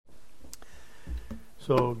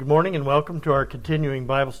So, good morning and welcome to our continuing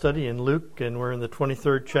Bible study in Luke, and we're in the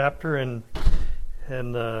 23rd chapter, and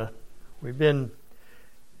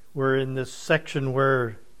we're in this section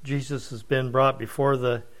where Jesus has been brought before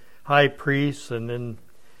the high priests, and then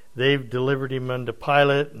they've delivered him unto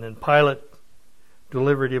Pilate, and then Pilate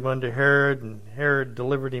delivered him unto Herod, and Herod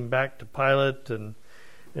delivered him back to Pilate, and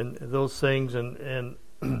those things, and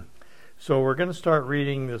so we're going to start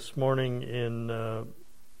reading this morning in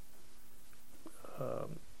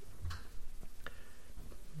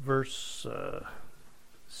verse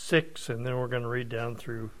 6, and then we're going to read down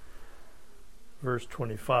through verse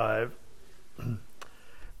 25.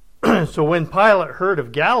 So when Pilate heard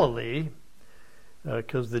of Galilee,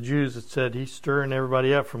 because the Jews had said he's stirring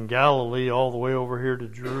everybody up from Galilee all the way over here to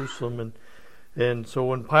Jerusalem, and so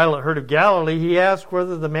when Pilate heard of Galilee, he asked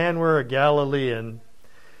whether the man were a Galilean.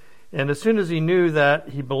 And as soon as he knew that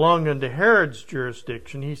he belonged unto Herod's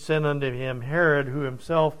jurisdiction, he sent unto him Herod, who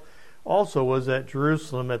himself also was at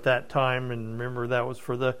Jerusalem at that time. And remember, that was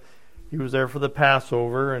he was there for the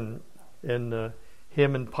Passover, and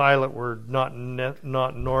him and Pilate were not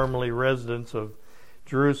normally residents of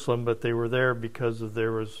Jerusalem, but they were there because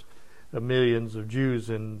there was millions of Jews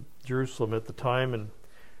in Jerusalem at the time, and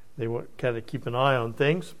they would kind of keep an eye on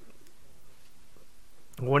things.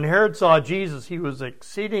 When Herod saw Jesus, he was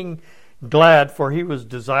exceeding glad, for he was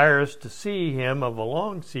desirous to see him of a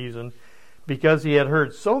long season, because he had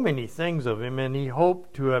heard so many things of him, and he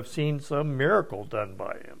hoped to have seen some miracle done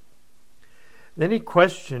by him. Then he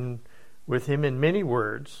questioned with him in many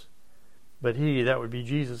words, but he, that would be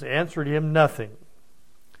Jesus, answered him nothing.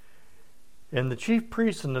 And the chief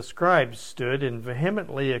priests and the scribes stood and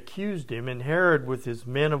vehemently accused him, and Herod with his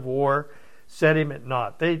men of war set him at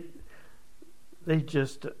naught. They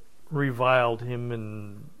just reviled him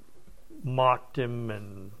and mocked him,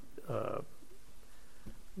 and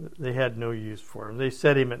they had no use for him. They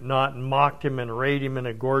set him at naught and mocked him and arrayed him in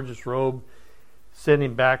a gorgeous robe, sent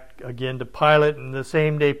him back again to Pilate. And the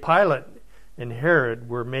same day Pilate and Herod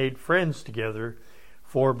were made friends together,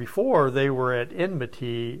 for before they were at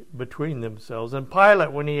enmity between themselves. And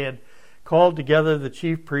Pilate, when he had called together the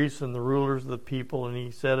chief priests and the rulers of the people, and he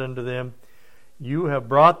said unto them, You have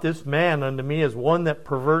brought this man unto me as one that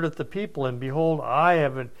perverteth the people, and behold, I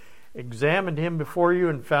have examined him before you,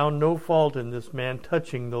 and found no fault in this man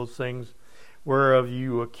touching those things whereof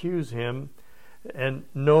you accuse him. And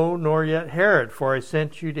no, nor yet Herod, for I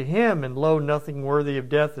sent you to him, and lo, nothing worthy of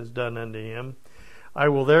death is done unto him. I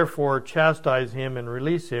will therefore chastise him and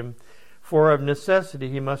release him, for of necessity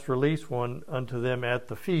he must release one unto them at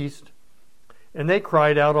the feast. And they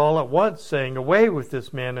cried out all at once, saying, Away with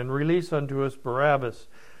this man, and release unto us Barabbas,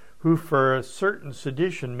 who for a certain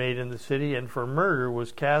sedition made in the city, and for murder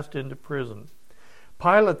was cast into prison.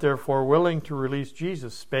 Pilate therefore, willing to release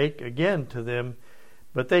Jesus, spake again to them,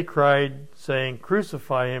 but they cried, saying,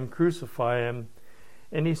 Crucify him, crucify him.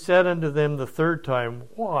 And he said unto them the third time,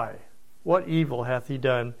 Why? What evil hath he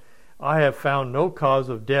done? I have found no cause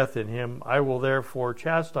of death in him. I will therefore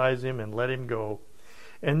chastise him and let him go.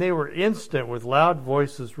 And they were instant with loud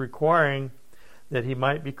voices, requiring that he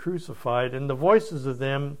might be crucified. And the voices of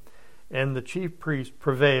them and the chief priests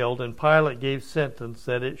prevailed, and Pilate gave sentence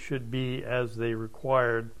that it should be as they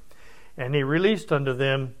required. And he released unto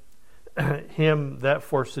them him that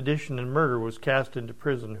for sedition and murder was cast into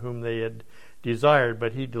prison, whom they had desired,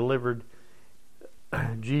 but he delivered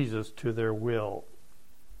Jesus to their will.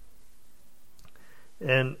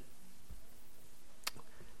 And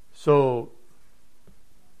so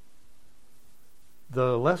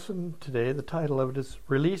the lesson today, the title of it is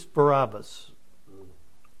Release Barabbas.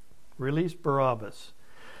 Release Barabbas.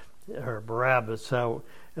 Or Barabbas. How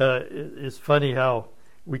it's funny how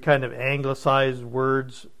we kind of anglicize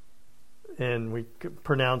words and we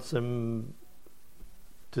pronounce them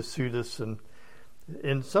to suit us, and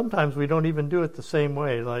sometimes we don't even do it the same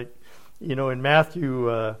way. Like, in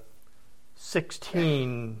Matthew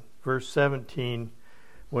 16, verse 17,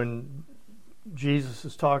 when Jesus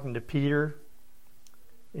is talking to Peter,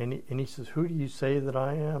 and he says, Who do you say that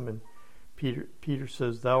I am? And Peter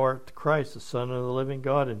says, Thou art the Christ, the Son of the living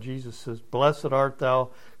God. And Jesus says, Blessed art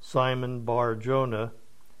thou, Simon Bar-Jonah,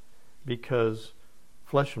 because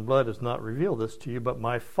flesh and blood has not revealed this to you, but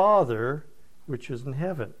my Father which is in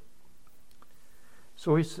heaven.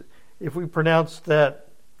 So if we pronounce that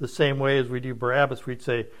the same way as we do Barabbas, we'd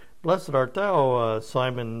say, Blessed art thou,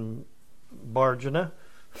 Simon Bar-Jonah.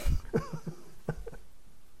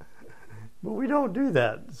 But we don't do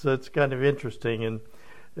that, so it's kind of interesting.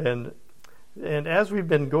 And as we've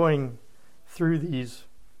been going through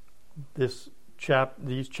this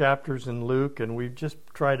these chapters in Luke, and we've just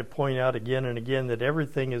tried to point out again and again that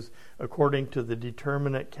everything is according to the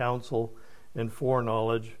determinate counsel and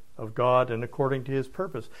foreknowledge of God and according to His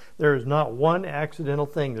purpose. There is not one accidental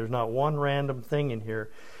thing. There's not one random thing in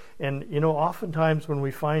here. And, oftentimes when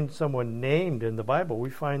we find someone named in the Bible, we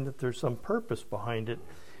find that there's some purpose behind it,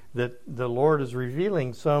 that the Lord is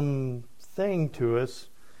revealing some thing to us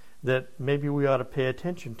that maybe we ought to pay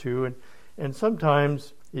attention to. And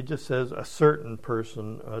sometimes it just says a certain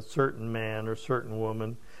person, a certain man or certain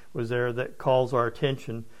woman was there that calls our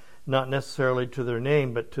attention, not necessarily to their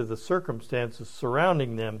name, but to the circumstances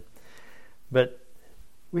surrounding them. But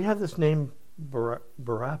we have this name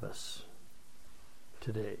Barabbas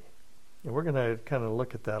today. And we're going to kind of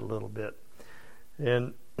look at that a little bit.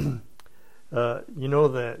 And,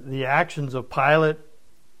 the actions of Pilate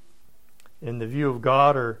in the view of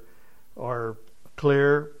God are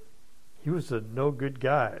clear. He was a no good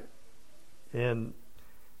guy. And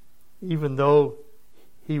even though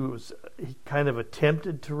he kind of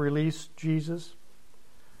attempted to release Jesus,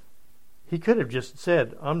 he could have just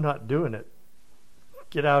said, I'm not doing it.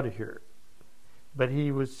 Get out of here. But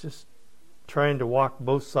he was just trying to walk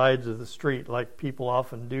both sides of the street like people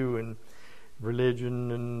often do in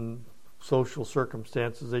religion and social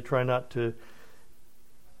circumstances. They try not to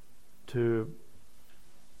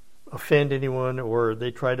offend anyone, or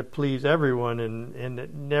they try to please everyone, and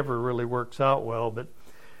it never really works out well.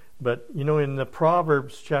 But in the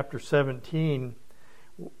Proverbs chapter 17,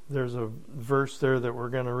 there's a verse there that we're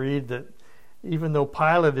going to read that even though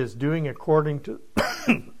Pilate is doing according to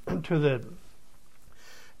to the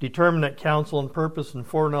determinate counsel and purpose and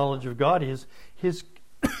foreknowledge of God, his his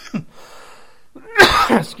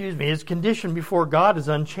condition before God is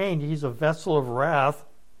unchanged. He's a vessel of wrath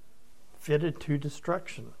fitted to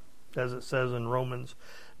destruction, as it says in Romans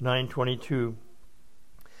 9:22.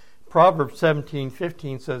 Proverbs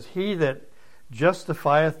 17:15 says, He that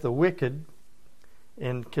justifieth the wicked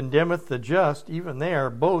and condemneth the just, even they are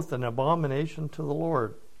both an abomination to the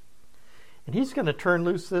Lord. And He's going to turn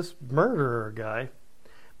loose this murderer guy.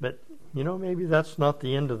 But, maybe that's not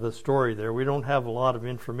the end of the story there. We don't have a lot of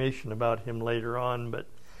information about him later on, but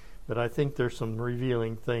I think there's some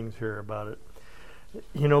revealing things here about it.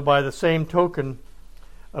 By the same token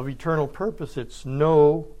of eternal purpose, it's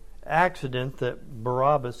no accident that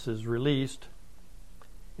Barabbas is released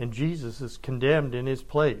and Jesus is condemned in his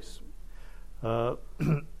place. The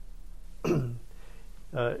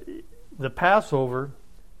Passover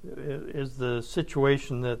is the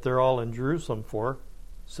situation that they're all in Jerusalem for,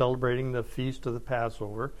 celebrating the feast of the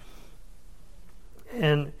Passover.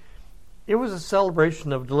 And it was a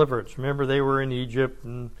celebration of deliverance. Remember, they were in Egypt,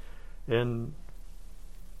 and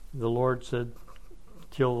the Lord said,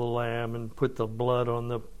 kill the lamb and put the blood on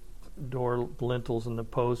the door lintels and the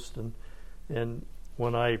posts. And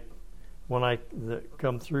when I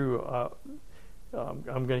come through,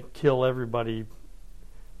 I'm going to kill everybody.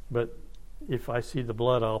 But if I see the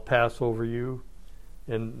blood, I'll pass over you.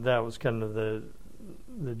 And that was kind of the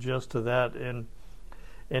gist of that. And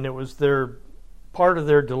it was part of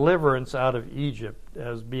their deliverance out of Egypt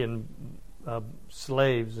as being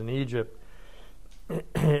slaves in Egypt.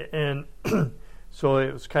 And so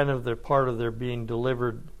it was kind of part of their being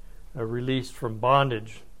delivered, released from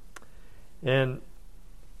bondage. And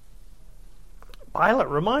Pilate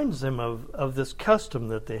reminds them of this custom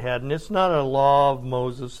that they had, and it's not a law of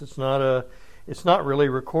Moses. It's not really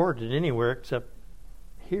recorded anywhere except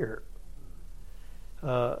here.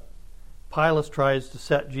 Pilate tries to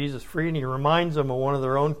set Jesus free, and he reminds them of one of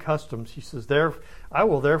their own customs. He says, I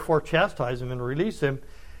will therefore chastise him and release him,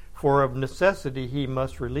 for of necessity he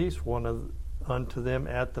must release one unto them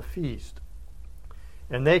at the feast.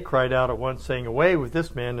 And they cried out at once, saying, Away with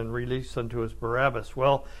this man, and release unto us Barabbas.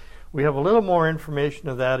 Well, we have a little more information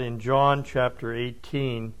of that in John chapter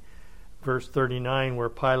 18, verse 39, where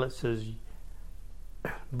Pilate says,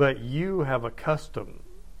 But you have a custom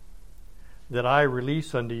that I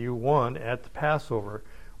release unto you one at the Passover.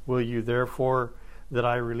 Will you therefore that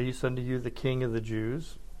I release unto you the King of the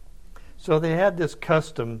Jews? So they had this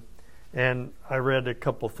custom, and I read a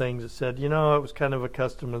couple things that said, it was kind of a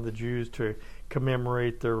custom of the Jews to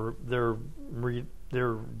commemorate their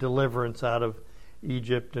deliverance out of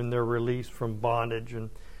Egypt and their release from bondage, and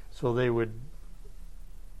so they would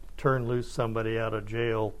turn loose somebody out of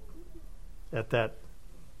jail at that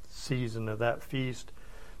season of that feast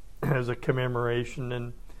as a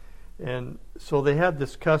commemoration, and so they had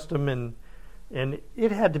this custom, and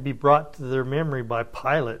it had to be brought to their memory by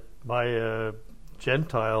Pilate, by a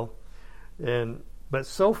Gentile, but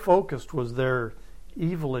so focused was their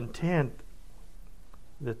evil intent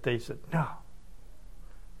that they said, No,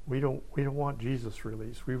 We don't want Jesus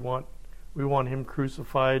released. We want him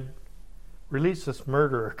crucified. Release this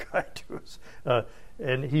murderer guy to us.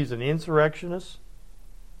 And he's an insurrectionist,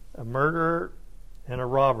 a murderer, and a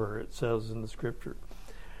robber, it says in the scripture.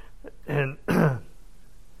 And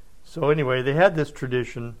so anyway, they had this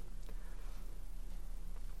tradition.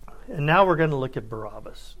 And now we're going to look at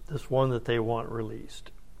Barabbas, this one that they want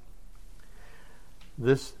released.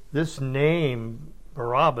 This name,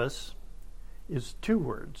 Barabbas, is two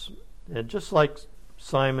words. And just like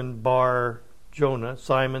Simon bar Jonah,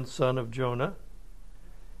 Simon son of Jonah,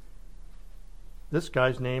 this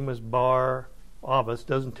guy's name was Barabbas.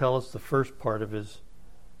 Doesn't tell us the first part of his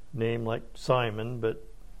name like Simon, but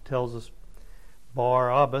tells us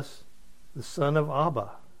Barabbas, the son of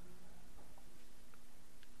Abba.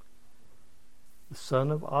 The son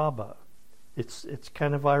of Abba. It's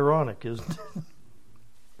kind of ironic, isn't it?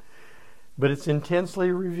 But it's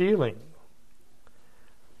intensely revealing.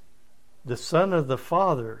 The son of the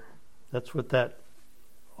Father. That's what that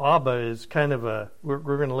Abba is kind of a... We're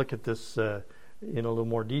going to look at this in a little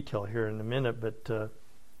more detail here in a minute, but the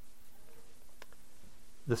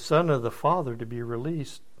son of the Father to be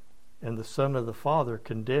released and the son of the Father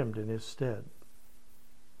condemned in his stead.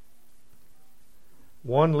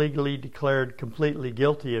 One legally declared completely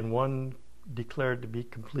guilty and one declared to be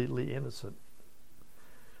completely innocent.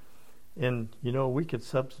 And, we could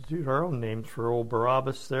substitute our own names for old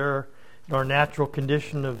Barabbas there. In our natural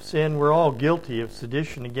condition of sin, we're all guilty of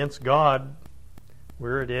sedition against God.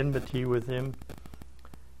 We're at enmity with Him.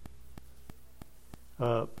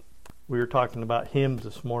 We were talking about hymns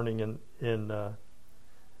this morning, and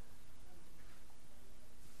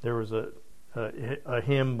there was a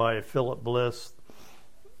hymn by Philip Bliss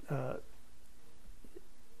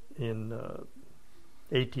in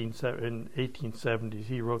 1870s.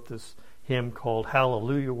 He wrote this hymn called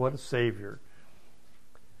 "Hallelujah, What a Savior."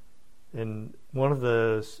 And one of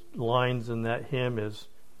the lines in that hymn is,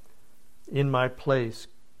 "In my place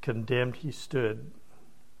condemned he stood,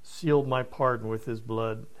 sealed my pardon with his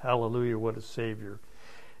blood. Hallelujah, what a Savior."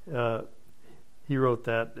 He wrote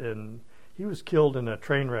that, and he was killed in a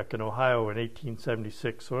train wreck in Ohio in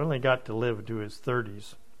 1876, so he only got to live to his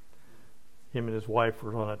 30s. Him and his wife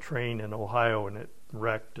were on a train in Ohio, and it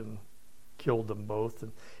wrecked and killed them both.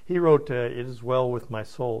 And he wrote "It Is Well With My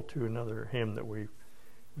Soul" to another hymn that we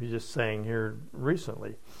just sang here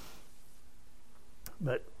recently.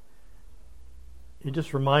 But it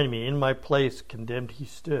just reminded me, in my place condemned he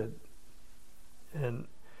stood. And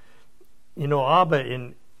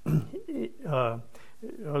Abba, I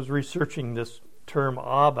was researching this term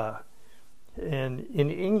Abba, and in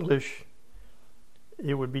English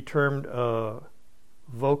it would be termed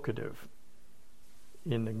vocative.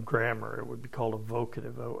 In the grammar, it would be called a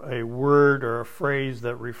vocative, a word or a phrase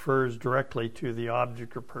that refers directly to the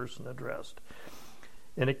object or person addressed.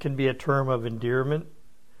 And it can be a term of endearment.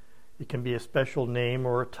 It can be a special name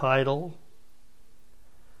or a title.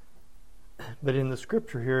 But in the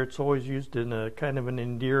scripture here, it's always used in a kind of an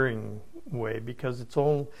endearing way, because it's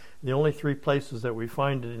the only three places that we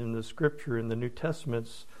find it in the scripture in the New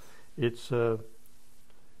Testament. It's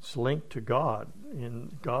linked to God,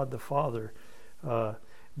 in God the Father.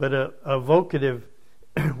 But a vocative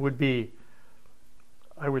would be,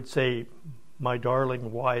 I would say, my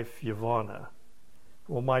darling wife, Yvonne.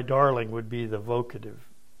 Well, my darling would be the vocative.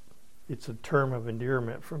 It's a term of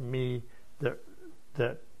endearment from me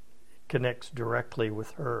that connects directly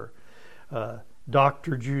with her.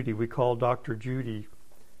 Dr. Judy, we call Dr. Judy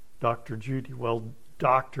Dr. Judy. Well,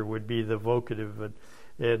 doctor would be the vocative,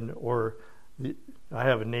 I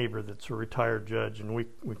have a neighbor that's a retired judge, and we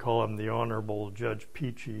call him the Honorable Judge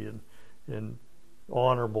Peachy, and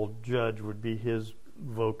Honorable Judge would be his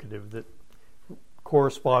vocative that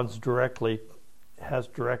corresponds directly, has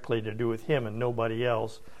directly to do with him and nobody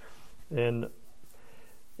else. And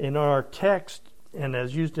in our text, and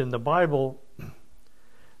as used in the Bible,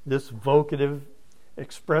 this vocative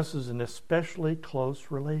expresses an especially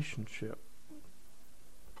close relationship.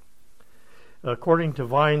 According to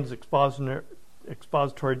Vine's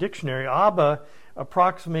Expository Dictionary, Abba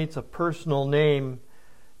approximates a personal name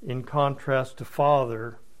in contrast to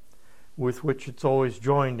Father, with which it's always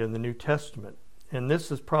joined in the New Testament. And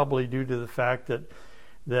this is probably due to the fact that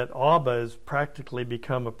Abba has practically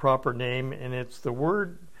become a proper name, and it's the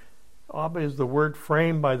word, Abba is the word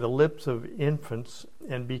framed by the lips of infants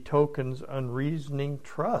and betokens unreasoning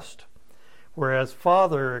trust, whereas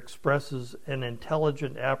Father expresses an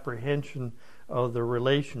intelligent apprehension of the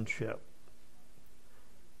relationship.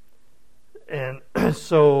 And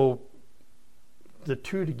so the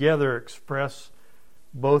two together express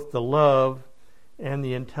both the love and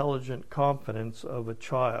the intelligent confidence of a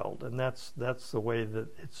child. And that's the way that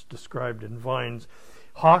it's described in Vines.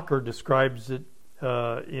 Hawker describes it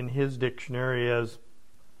in his dictionary as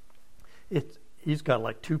he's got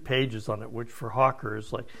like 2 pages on it, which for Hawker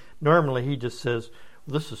is like, normally he just says,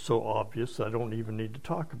 well, this is so obvious I don't even need to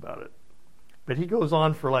talk about it. But he goes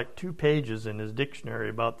on for like 2 pages in his dictionary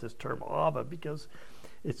about this term Abba because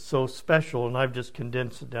it's so special, and I've just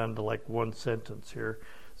condensed it down to like 1 sentence here.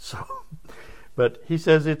 So, but he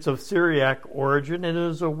says it's of Syriac origin. It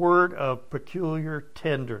is a word of peculiar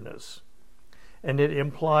tenderness, and it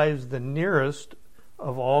implies the nearest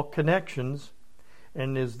of all connections,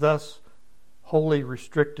 and is thus wholly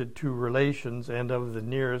restricted to relations and of the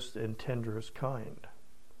nearest and tenderest kind.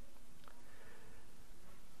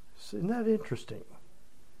 So isn't that interesting?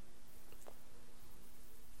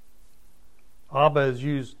 Abba is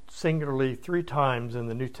used singularly 3 times in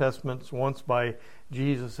the New Testament, once by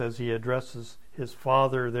Jesus as he addresses his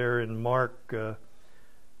Father there in Mark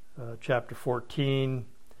chapter 14.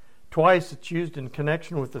 Twice it's used in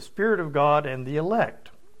connection with the Spirit of God and the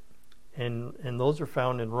elect. And those are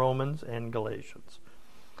found in Romans and Galatians.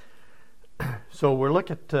 So we'll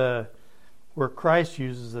look at where Christ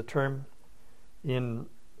uses the term in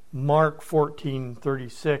Mark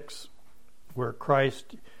 14:36, where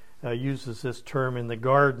Christ uses this term in the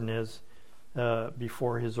garden as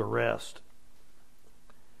before his arrest.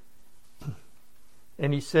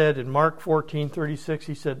 And he said in Mark 14:36,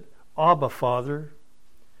 he said, Abba, Father,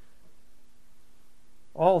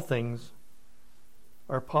 all things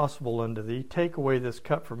are possible unto thee. Take away this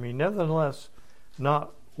cup from me. Nevertheless,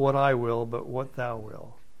 not what I will, but what thou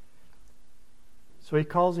wilt. So he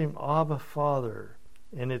calls him Abba, Father.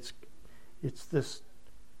 And it's just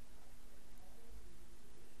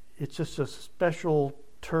a special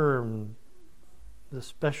term, the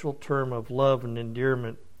special term of love and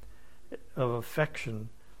endearment, of affection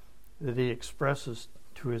that he expresses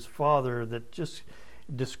to his Father, that just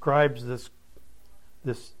describes this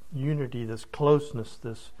unity, this closeness,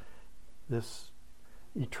 this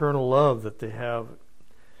eternal love that they have.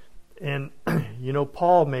 And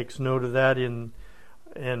Paul makes note of that in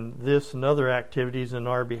this and other activities in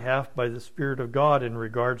our behalf by the Spirit of God in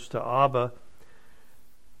regards to Abba,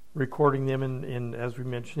 recording them in as we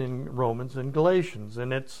mentioned, in Romans and Galatians.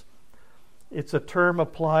 And it's a term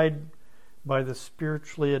applied by the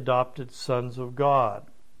spiritually adopted sons of God.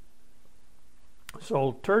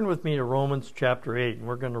 So turn with me to Romans chapter 8, and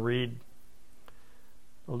we're going to read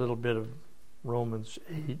a little bit of Romans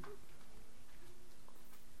 8.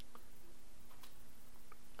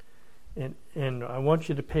 And I want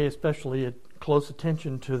you to pay especially close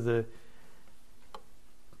attention to the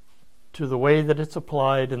way that it's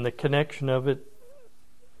applied and the connection of it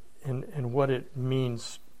and what it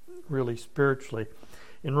means really spiritually.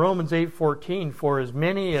 In Romans 8:14, for as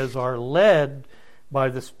many as are led by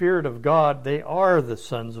the Spirit of God, they are the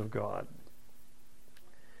sons of God.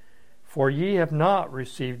 For ye have not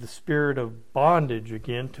received the spirit of bondage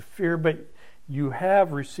again to fear, but you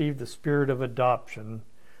have received the spirit of adoption,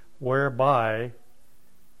 whereby,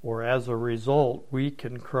 or as a result, we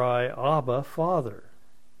can cry, Abba, Father.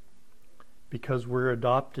 Because we're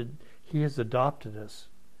adopted, he has adopted us.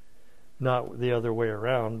 Not the other way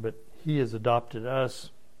around, but he has adopted us.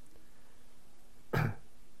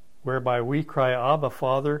 Whereby we cry, Abba,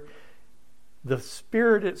 Father. The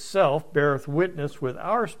Spirit itself beareth witness with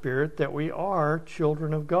our spirit that we are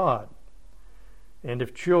children of God. And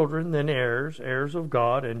if children, then heirs, heirs of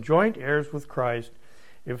God, and joint heirs with Christ,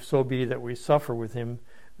 if so be that we suffer with him,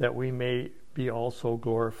 that we may be also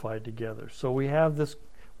glorified together. So we have this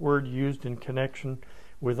word used in connection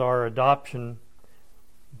with our adoption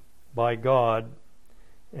by God,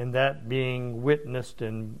 and that being witnessed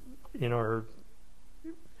in our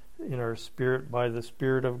spirit by the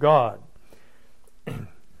Spirit of God.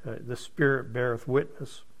 The Spirit beareth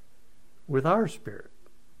witness with our spirit.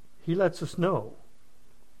 He lets us know.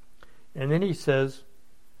 And then he says,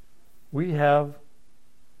 we have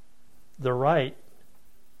the right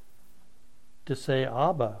to say,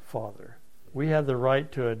 Abba, Father. We have the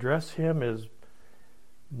right to address him as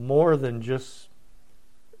more than just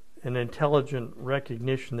an intelligent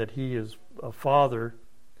recognition that he is a father,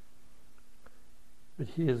 but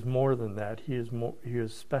he is more than that. He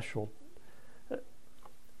is special.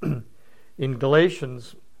 In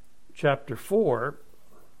Galatians chapter 4,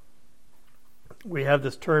 we have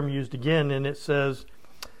this term used again, and it says,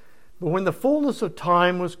 but when the fullness of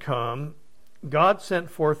time was come, God sent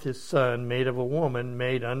forth his Son, made of a woman,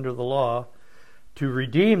 made under the law, to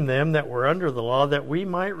redeem them that were under the law, that we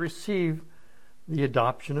might receive the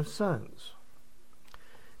adoption of sons.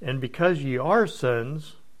 And because ye are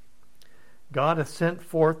sons, God hath sent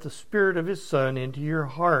forth the Spirit of his Son into your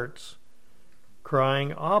hearts,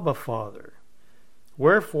 crying, Abba, Father.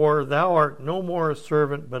 Wherefore thou art no more a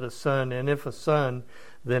servant, but a son, and if a son,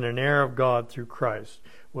 then an heir of God through Christ.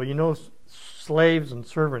 Well, you know, slaves and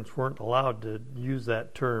servants weren't allowed to use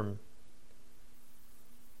that term.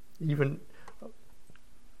 Even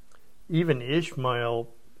Ishmael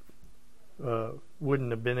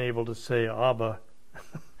wouldn't have been able to say Abba,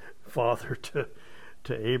 Father, to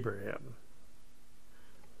Abraham.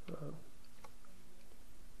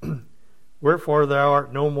 Wherefore thou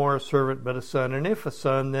art no more a servant, but a son, and if a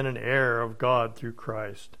son, then an heir of God through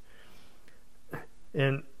Christ.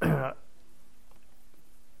 And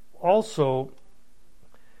also,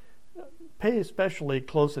 pay especially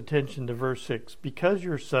close attention to verse 6. Because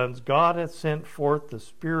your sons, God hath sent forth the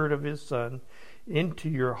Spirit of his Son into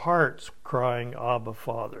your hearts, crying, Abba,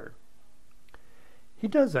 Father. He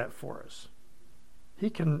does that for us. He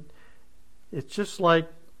can. It's just like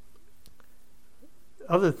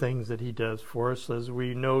other things that he does for us, as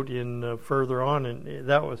we note in further on, and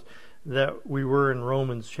that we were in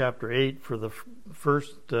Romans chapter 8 for the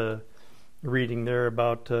first reading there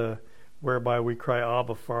about whereby we cry,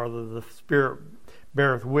 Abba, Father. The Spirit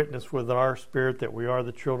beareth witness with our spirit that we are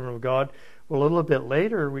the children of God. Well, a little bit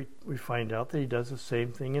later we find out that he does the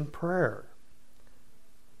same thing in prayer.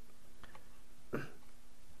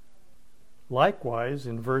 Likewise,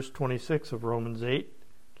 in verse 26 of Romans 8,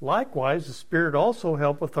 likewise the Spirit also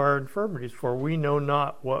helpeth our infirmities, for we know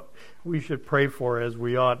not what we should pray for as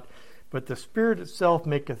we ought. But the Spirit itself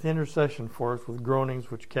maketh intercession for us with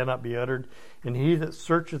groanings which cannot be uttered. And he that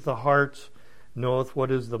searcheth the hearts knoweth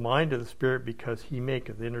what is the mind of the Spirit, because he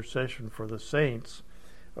maketh intercession for the saints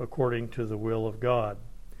according to the will of God.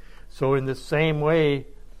 So in the same way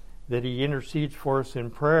that he intercedes for us in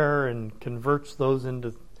prayer and converts those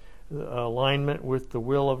into alignment with the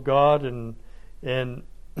will of God, and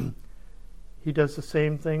he does the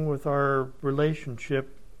same thing with our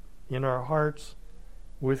relationship in our hearts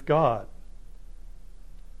with God.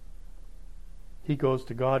 He goes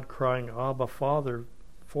to God crying, Abba, Father,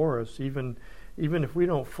 for us, even if we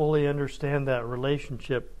don't fully understand that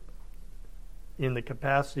relationship in the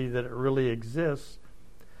capacity that it really exists,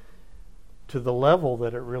 to the level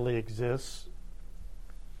that it really exists.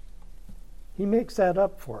 He makes that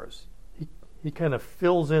up for us. He kind of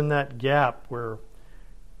fills in that gap where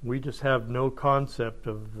we just have no concept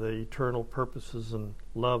of the eternal purposes and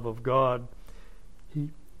love of God.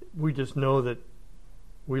 We just know that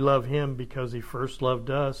we love him because he first loved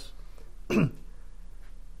us. And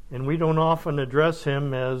we don't often address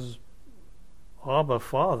him as Abba,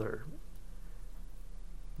 Father.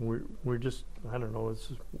 We're just, I don't know,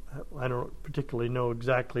 I don't particularly know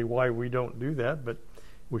exactly why we don't do that, but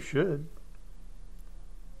we should.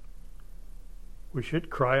 We should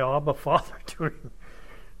cry Abba, Father to him.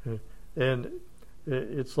 And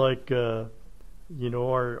it's like, our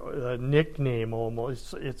nickname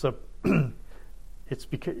almost. It's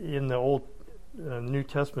because in the Old New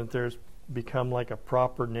Testament there's become like a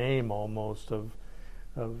proper name almost of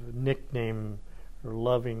nickname or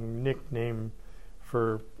loving nickname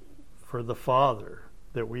for the Father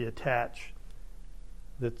that we attach,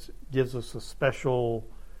 that gives us a special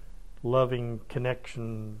loving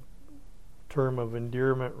connection, term of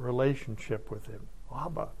endearment relationship with him.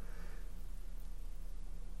 Abba.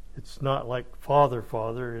 It's not like Father,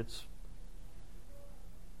 it's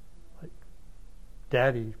like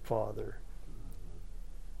Daddy, Father.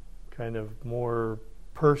 Kind of more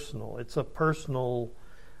personal. It's a personal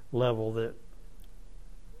level that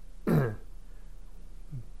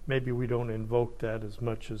maybe we don't invoke that as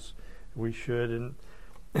much as we should.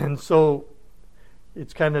 And so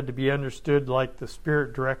it's kind of to be understood like the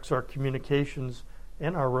Spirit directs our communications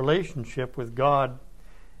and our relationship with God.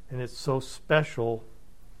 And it's so special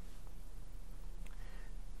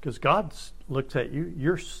because God looks at you,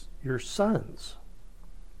 your sons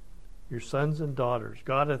and daughters.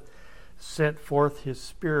 God hath sent forth his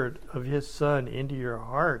Spirit of his Son into your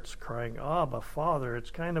hearts, crying, Abba, Father.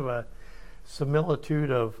 It's kind of a similitude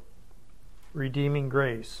of redeeming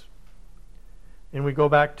grace. And we go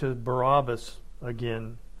back to Barabbas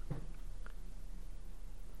again.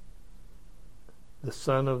 The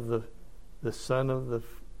son of the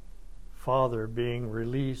Father being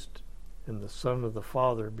released, and the Son of the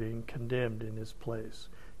Father being condemned in his place.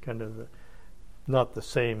 Kind of not the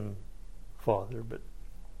same Father, but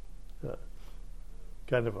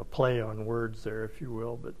kind of a play on words there, if you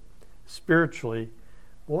will. But spiritually,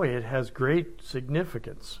 boy, it has great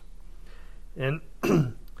significance. And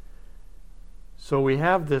so we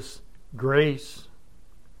have this grace,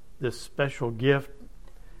 this special gift,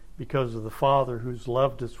 because of the Father who's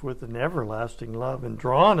loved us with an everlasting love and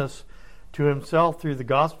drawn us to himself through the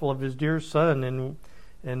gospel of his dear Son,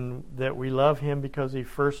 and that we love him because he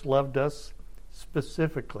first loved us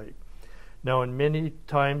specifically. Now, in many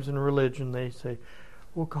times in religion, they say,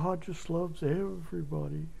 well, God just loves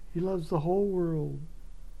everybody. He loves the whole world,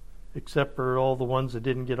 except for all the ones that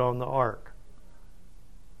didn't get on the ark.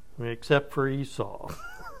 I mean, except for Esau.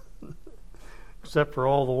 Except for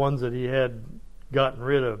all the ones that he had gotten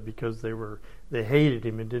rid of because they hated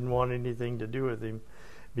him and didn't want anything to do with him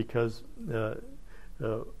because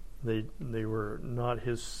they were not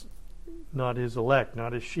his elect,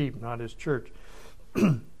 not his sheep, not his church.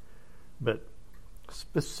 But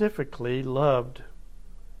specifically loved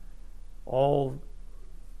all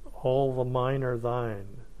the mine are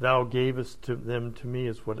thine. Thou gavest them to me,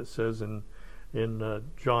 is what it says in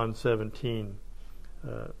John 17.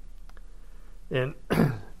 And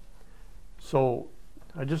so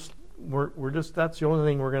we're just that's the only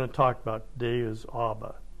thing we're going to talk about today is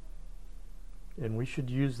Abba. And we should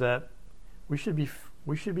use that. We should be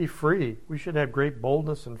free. We should have great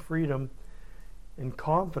boldness and freedom and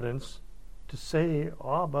confidence to say,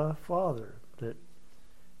 Abba, Father.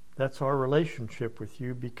 That's our relationship with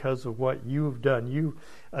you because of what you have done.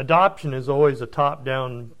 Adoption is always a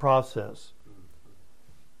top-down process.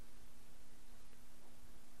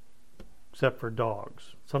 Except for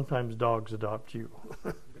dogs. Sometimes dogs adopt you.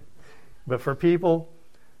 But for people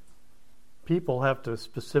have to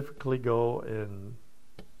specifically go and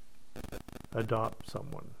adopt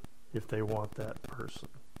someone if they want that person.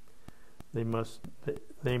 They must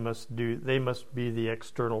be the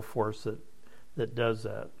external force that does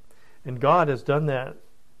that. And God has done that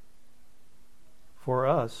for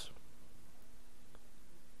us.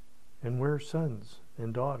 And we're sons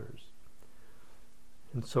and daughters.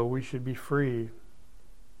 And so we should be free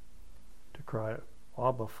to cry,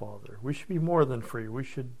 Abba, Father. We should be more than free. We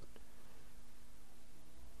should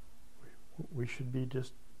be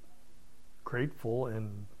just grateful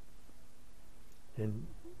and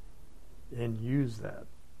use that.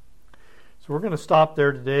 So we're going to stop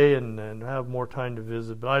there today and have more time to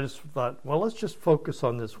visit. But I just thought, well, let's just focus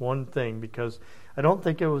on this one thing because I don't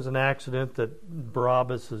think it was an accident that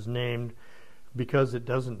Barabbas is named because it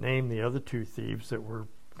doesn't name the other two thieves that were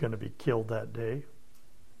going to be killed that day.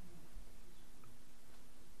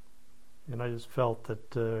 And I just felt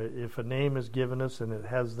that if a name is given us and it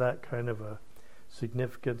has that kind of a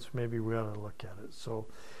significance, maybe we ought to look at it. So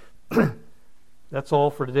that's all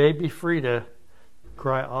for today. Be free to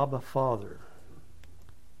cry, Abba, Father.